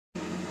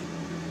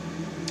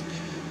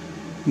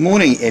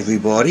Morning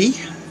everybody.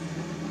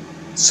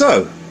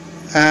 So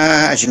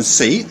as you can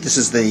see, this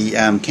is the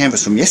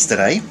canvas from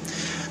yesterday.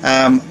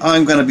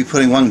 I'm going to be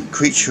putting one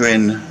creature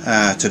in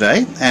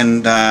today,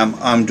 and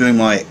I'm doing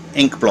my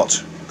ink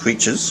blot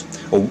creatures,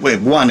 or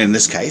one in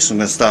this case. I'm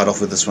going to start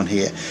off with this one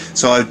here.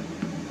 So I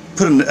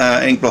put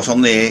an ink blot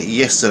on there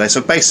yesterday.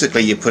 So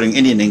basically you're putting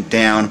Indian ink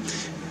down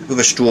with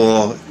a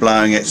straw,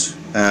 blowing it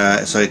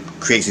so it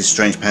creates these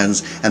strange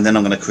patterns, and then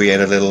I'm going to create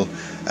a little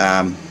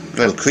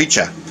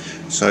creature.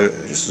 So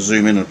just to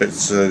zoom in a bit,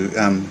 so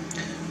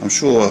I'm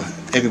sure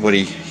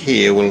everybody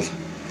here will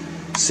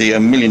see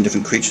a million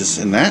different creatures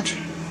in that.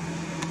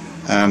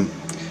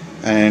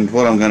 And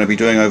what I'm going to be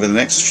doing over the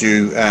next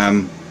few,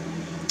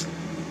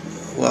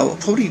 well,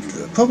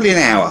 probably an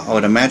hour, I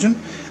would imagine.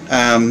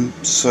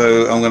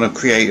 So I'm going to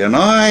create an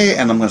eye,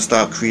 and I'm going to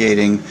start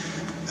creating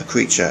a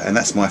creature, and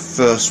that's my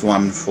first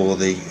one for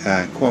the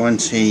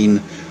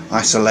quarantine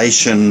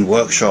isolation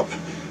workshop,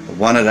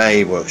 one a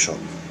day workshop.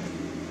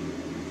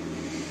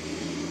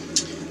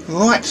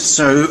 Right,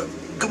 so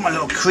got my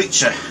little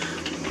creature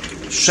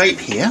shape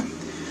here.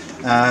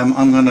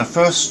 I'm going to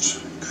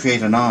first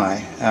create an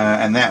eye,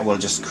 and that will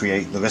just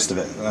create the rest of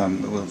it.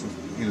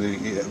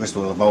 The rest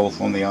will evolve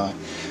from the eye.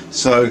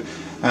 So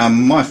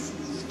my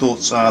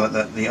thoughts are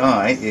that the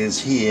eye is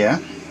here.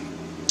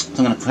 So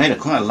I'm going to create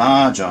quite a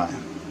large eye.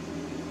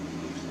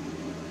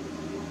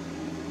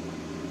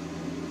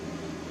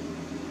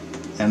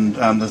 And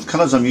the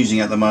colours I'm using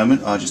at the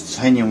moment are just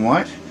titanium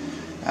white,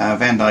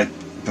 Van Dyke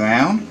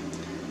brown,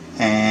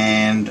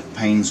 and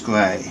Payne's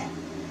grey.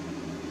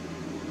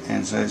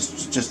 And so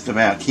it's just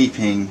about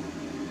keeping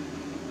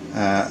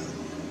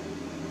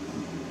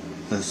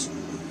this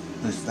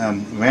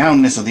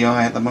roundness of the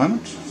eye at the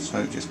moment.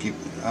 So just keep,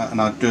 and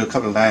I'll do a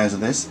couple of layers of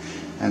this,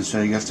 and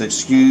so you have to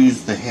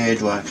excuse the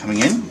hairdryer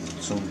coming in.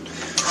 So we'll do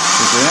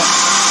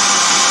that.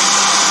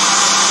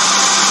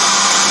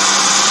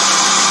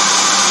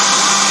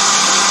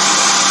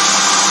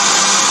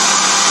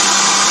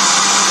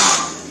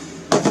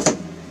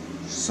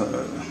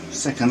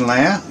 Second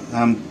layer,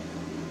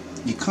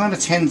 you kind of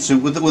tend to,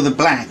 with the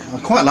black, I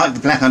quite like the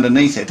black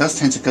underneath it. It does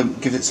tend to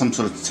give it some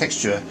sort of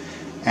texture,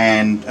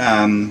 and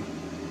kind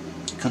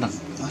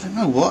of, I don't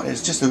know what,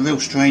 it's just a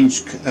real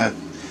strange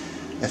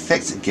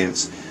effect it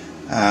gives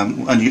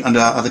under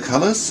other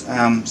colours.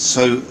 And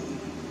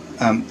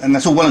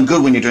that's all well and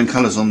good when you're doing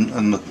colours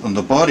on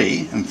the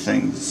body and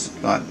things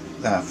like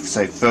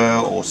say fur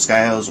or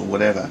scales or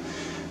whatever,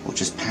 or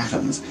just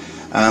patterns.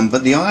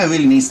 But the eye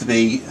really needs to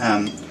be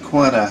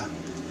quite a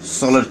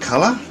solid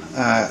colour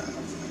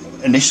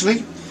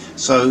initially,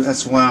 so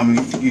that's why I'm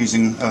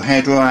using a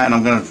hairdryer, and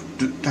I'm going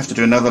to have to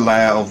do another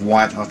layer of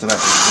white after that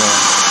as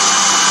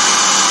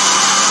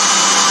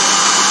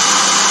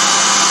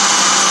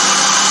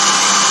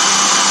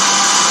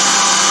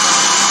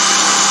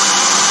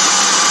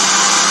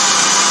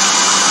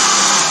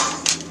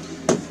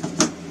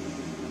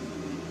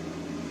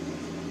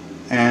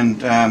well.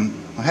 And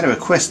I had a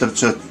request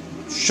to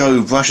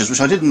show brushes,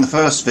 which I did in the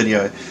first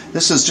video.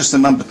 This is just a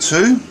number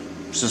 2.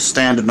 It's a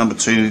standard number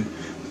 2,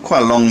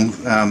 quite a long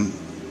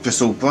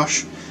bristle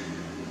brush,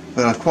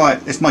 but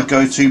it's my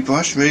go-to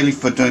brush really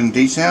for doing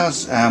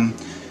details.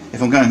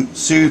 If I'm going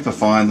super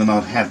fine, then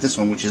I'd have this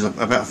one, which is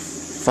about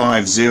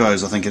 5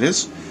 zeros, I think it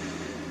is,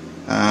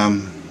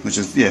 which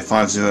is, yeah,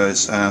 5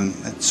 zeros, a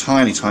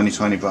tiny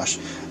brush,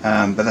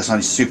 but that's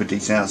only super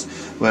details,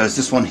 whereas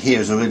this one here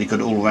is a really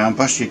good all-round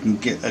brush. You can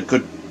get a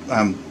good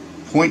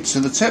point to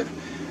the tip,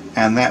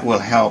 and that will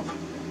help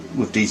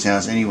with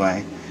details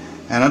anyway.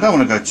 And I don't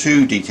want to go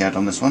too detailed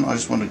on this one. I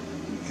just want to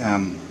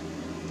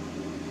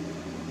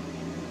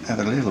have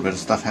a little bit of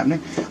stuff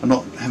happening.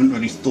 Haven't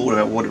really thought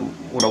about what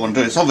I want to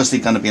do. It's obviously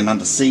going to be an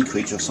undersea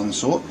creature of some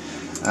sort,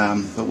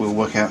 but we'll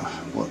work out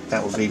what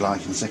that will be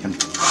like in a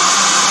second.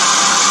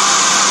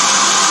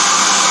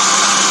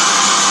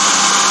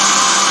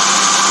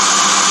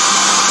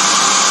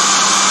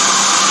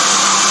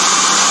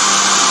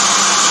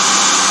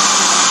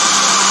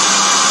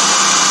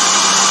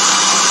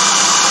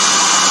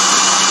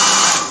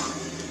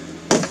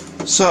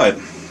 So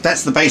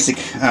that's the basic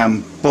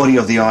body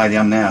of the eye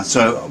now.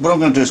 So what I'm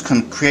going to do is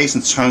create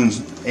some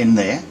tones in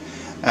there.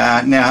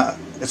 Now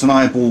it's an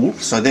eyeball,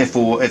 so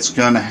therefore it's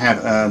going to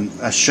have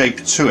a shape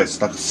to it,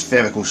 like a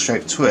spherical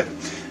shape to it.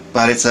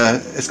 But it's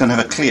going to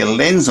have a clear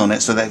lens on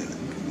it, so that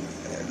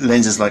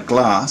lens is like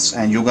glass,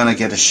 and you're going to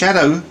get a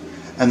shadow,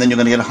 and then you're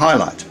going to get a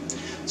highlight.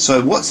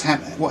 So what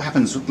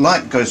happens?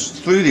 Light goes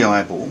through the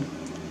eyeball,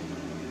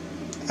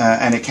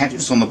 and it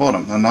catches on the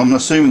bottom, and I'm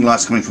assuming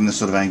light's coming from this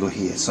sort of angle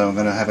here. So I'm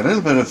going to have a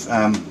little bit of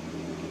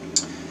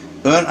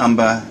burnt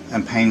umber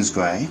and Payne's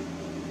grey.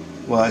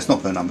 Well, it's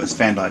not burnt umber, it's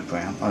Van Dyke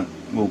brown. I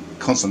will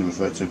constantly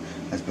refer to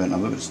as burnt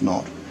umber, but it's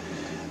not.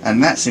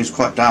 And that seems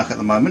quite dark at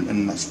the moment,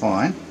 and that's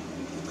fine,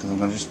 because I'm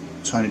going to just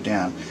tone it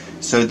down.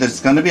 So there's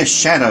going to be a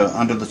shadow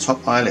under the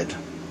top eyelid,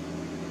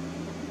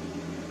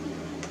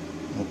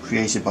 or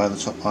created by the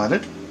top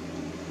eyelid.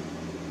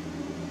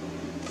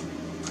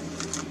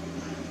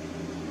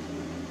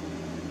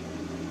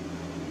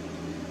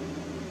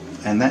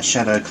 and that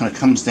shadow kind of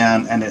comes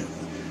down and it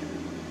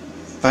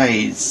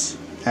fades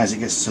as it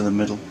gets to the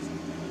middle.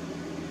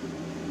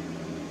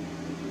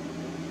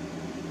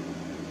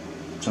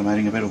 So I'm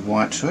adding a bit of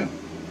white to it,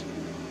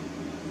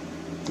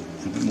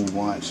 a bit more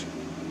white.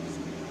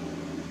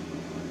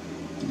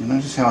 You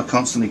notice how I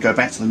constantly go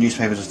back to the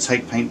newspaper to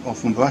take paint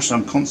off my brush.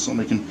 I'm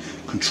constantly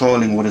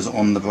controlling what is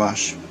on the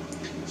brush.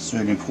 It's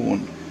really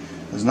important.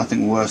 There's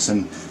nothing worse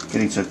than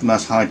getting to a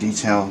nice high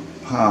detail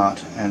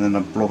part and then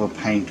a blob of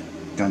paint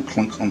going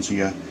clunk onto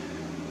your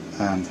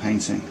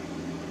painting.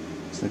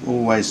 So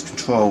always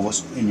control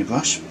what's in your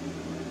brush.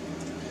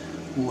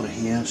 Water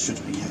here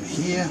should be over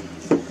here.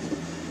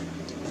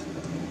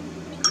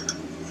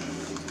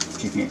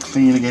 Keeping it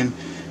clean again.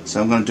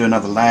 So I'm going to do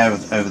another layer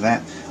over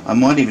that. I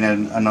might even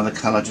add another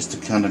colour just to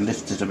kind of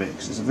lift it a bit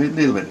because it's a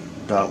little bit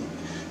dull.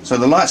 So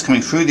the light's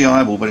coming through the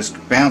eyeball, but it's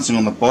bouncing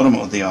on the bottom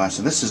of the eye,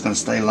 so this is going to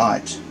stay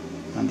light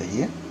under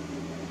here.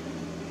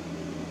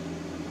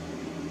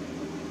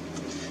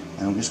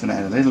 And I'm just going to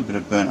add a little bit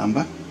of burnt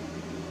umber.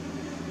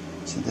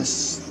 So that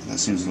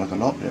seems like a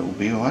lot, but it will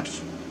be alright.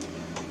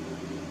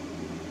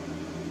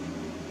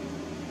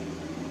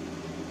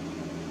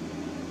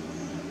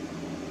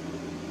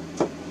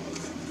 A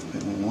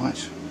bit more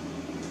white.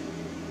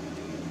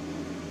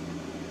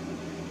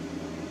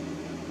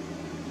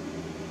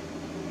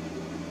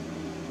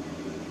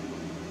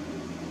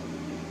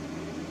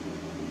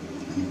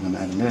 I'm going to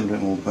add a little bit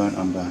more burnt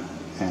umber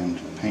and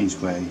Payne's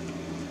grey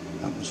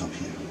up the top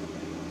here.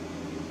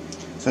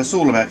 So it's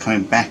all about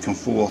coming back and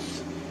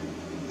forth,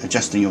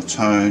 adjusting your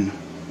tone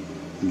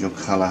and your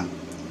colour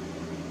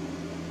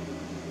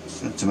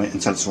until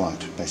it's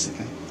right,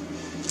 basically.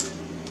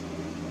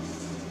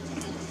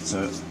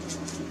 So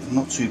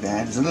not too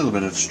bad. There's a little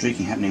bit of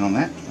streaking happening on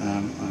that.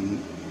 I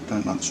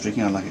don't like the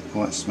streaking, I like it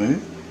quite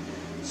smooth.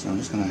 So I'm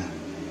just going to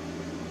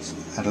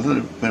add a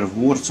little bit of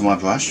water to my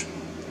brush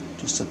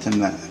just to thin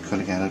that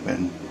acrylic out a bit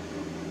and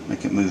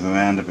make it move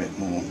around a bit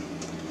more.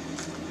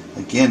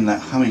 Again,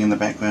 that humming in the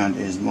background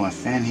is my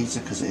fan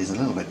heater because it is a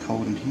little bit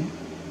cold in here.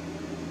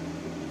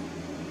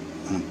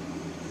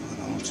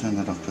 I'll turn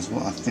that off because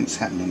what I think is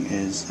happening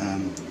is the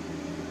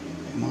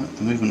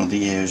movement of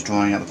the air is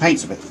drying out the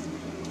paints a bit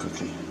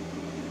quickly.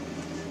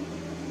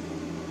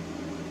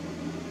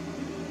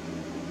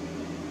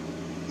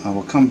 I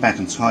will come back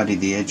and tidy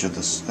the edge of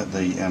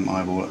the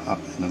eyeball up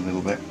in a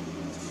little bit.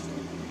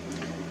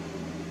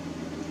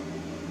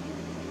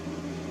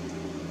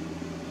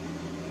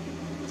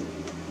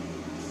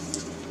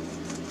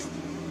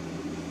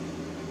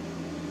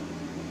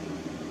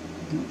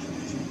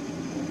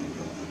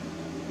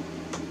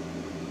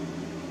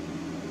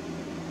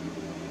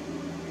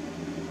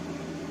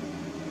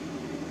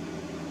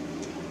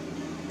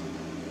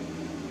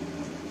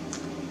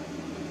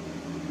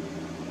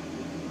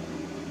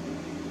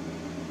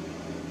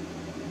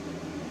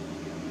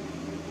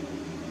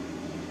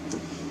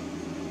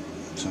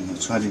 So I'm going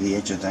to tidy the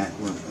edge of that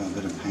with a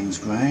bit of Payne's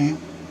grey.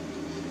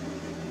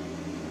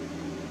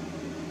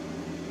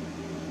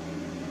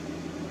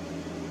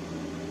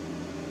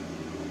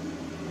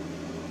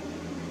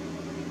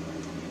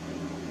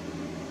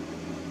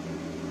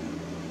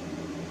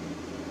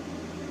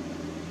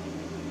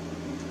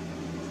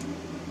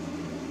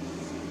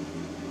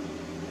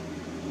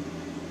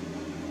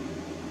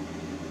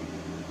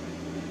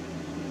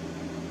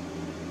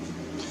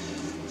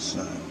 So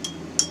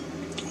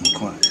I'm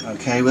quite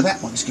okay with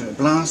that. I'll just give it a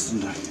blast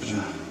and a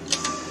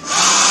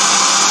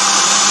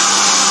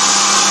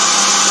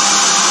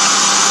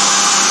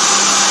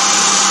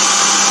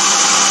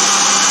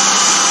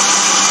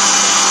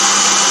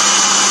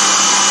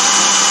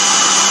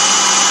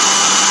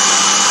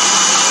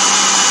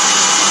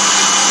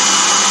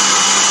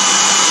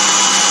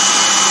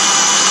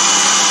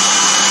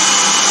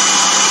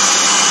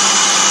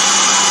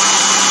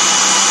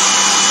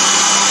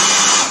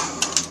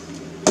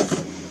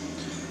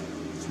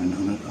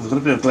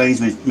little bit of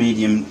glaze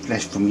medium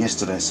left from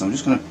yesterday, so I'm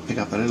just going to pick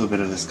up a little bit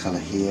of this colour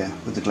here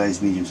with the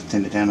glaze medium to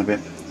thin it down a bit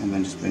and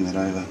then just bring that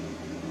over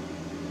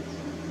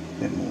a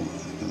bit more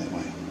that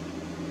way,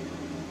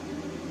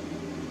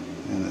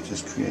 and that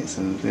just creates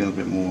a little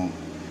bit more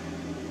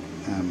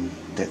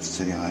depth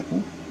to the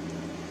eyeball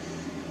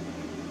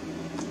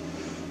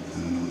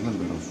and a little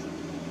bit of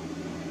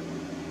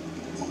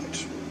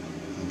white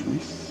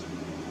underneath,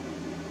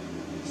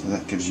 so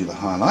that gives you the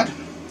highlight.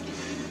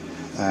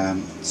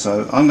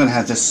 So I'm going to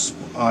have this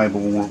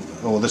eyeball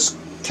or this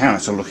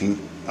character looking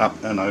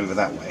up and over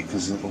that way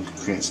because it will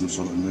create some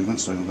sort of movement.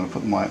 So I'm going to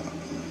put my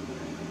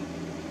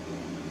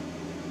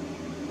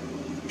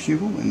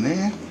pupil in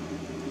there,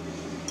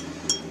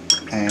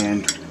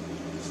 and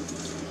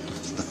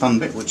the fun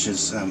bit, which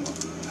is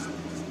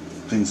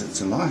brings it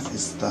to life,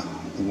 is the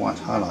white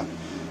highlight.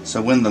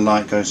 So when the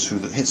light goes through,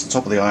 hits the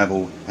top of the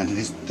eyeball and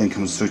then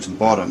comes through to the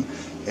bottom,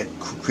 it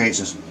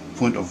creates a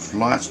point of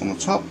light on the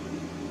top.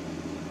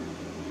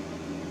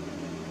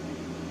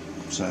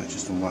 So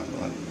just a white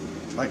light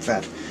like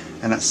that,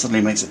 and that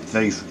suddenly makes it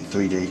very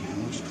 3D.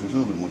 I'll just put a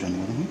little bit more down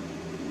here.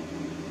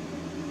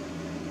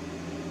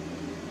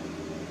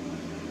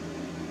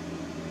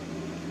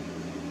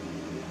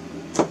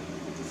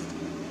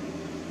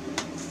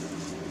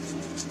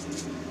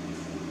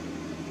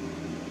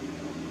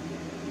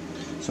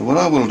 So what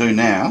I will do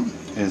now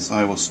is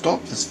I will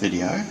stop this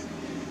video,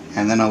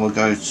 and then I will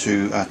go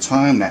to a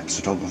time-lapse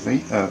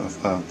photography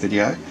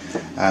video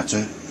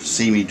to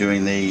see me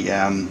doing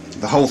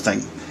the whole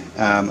thing,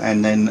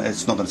 and then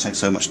it's not going to take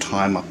so much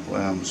time up,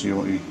 so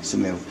you're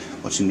sitting there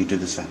watching me do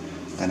this for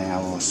an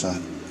hour or so.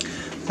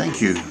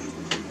 Thank you.